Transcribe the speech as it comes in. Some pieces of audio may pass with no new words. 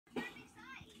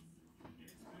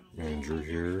Andrew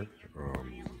here.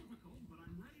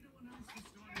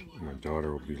 My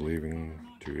daughter will be leaving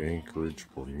to Anchorage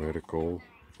for medical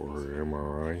for her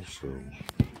MRI, so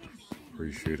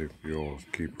appreciate if you all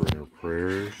keep her in your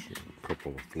prayers. A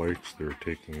couple of flights they're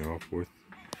taking off with.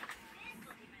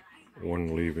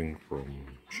 One leaving from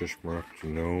Shishmark to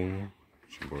Nome,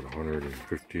 it's about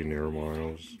 115 air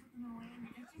miles.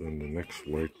 Then the next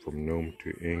flight from Nome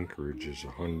to Anchorage is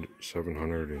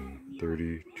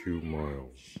 732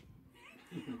 miles.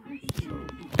 So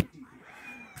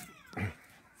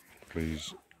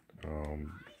please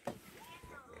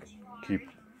keep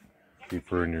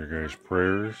her in your guys'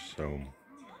 prayers.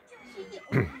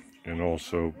 And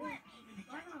also,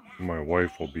 my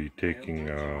wife will be taking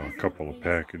a couple of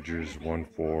packages, one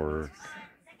for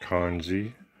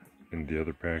Kanzi, and the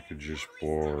other package is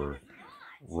for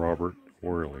Robert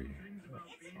Worley.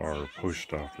 Our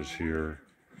post office here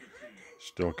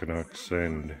still cannot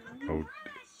send out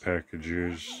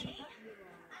packages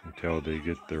until they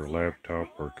get their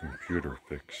laptop or computer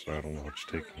fixed. I don't know what's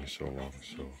taking so long.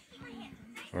 So,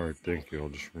 alright, thank you. I'll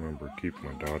just remember, keep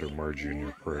my daughter Margie in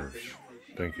your prayers.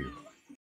 Thank you.